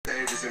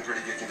it's in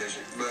pretty good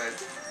condition. But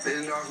they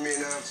didn't offer me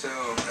enough, so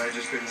I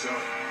just couldn't sell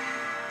it.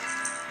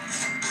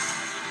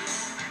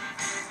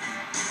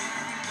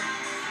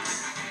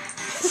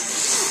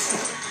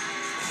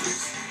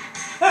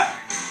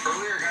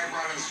 Earlier, a guy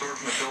brought in a sword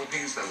from the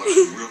Philippines that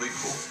looks really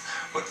cool.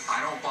 But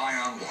I don't buy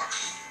on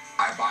looks.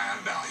 I buy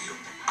on value.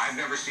 I've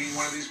never seen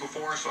one of these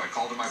before, so I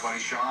called in my buddy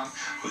Sean,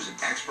 who's an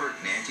expert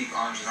in antique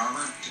arms and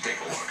armor, to take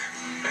a look.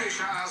 Hey,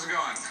 Sean, how's it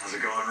going? How's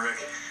it going, Rick?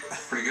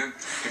 Pretty good.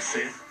 Good to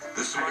see you.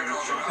 This is my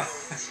girlfriend.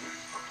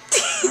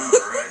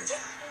 All right.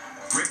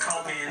 Rick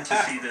called me in to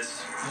see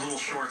this little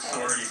short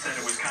sword. He said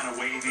it was kind of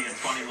wavy and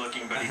funny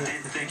looking, but he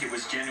did think it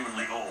was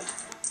genuinely old.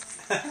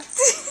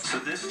 So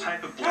this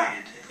type of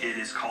blade, it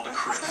is called a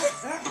crisp.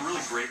 The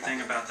really great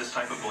thing about this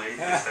type of blade is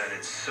that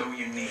it's so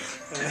unique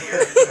to the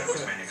area that it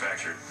was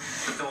manufactured.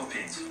 The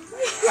Philippines.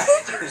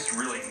 There's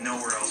really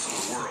nowhere else in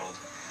the world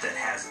that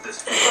has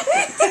this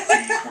blade.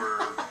 These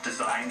were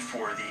designed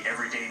for the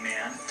everyday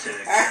man to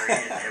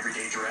carry in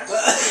everyday dress,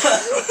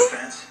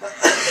 self-defense.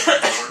 In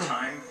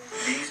wartime,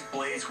 these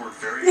blades were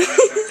very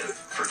effective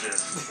for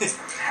just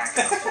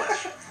hacking the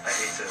flesh. I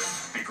hate to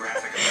be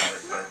graphic about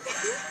it, but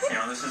you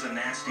know, this is a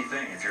nasty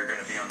thing if you're going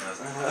to be on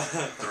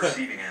the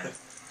receiving end.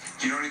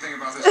 Do you know anything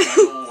about this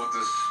metal, what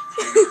this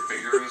particular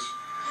figure is?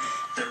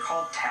 They're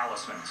called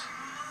talismans,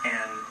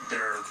 and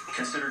they're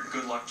considered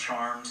good luck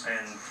charms,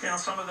 and you know,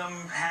 some of them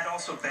had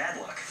also bad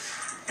luck.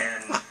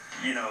 And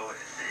you know,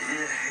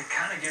 it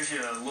kind of gives you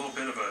a little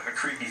bit of a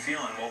creepy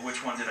feeling. Well,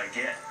 which one did I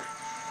get?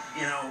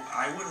 You know,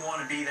 I wouldn't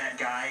want to be that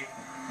guy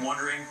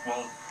wondering,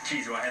 well,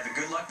 gee, do I have the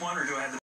good luck one or do I have the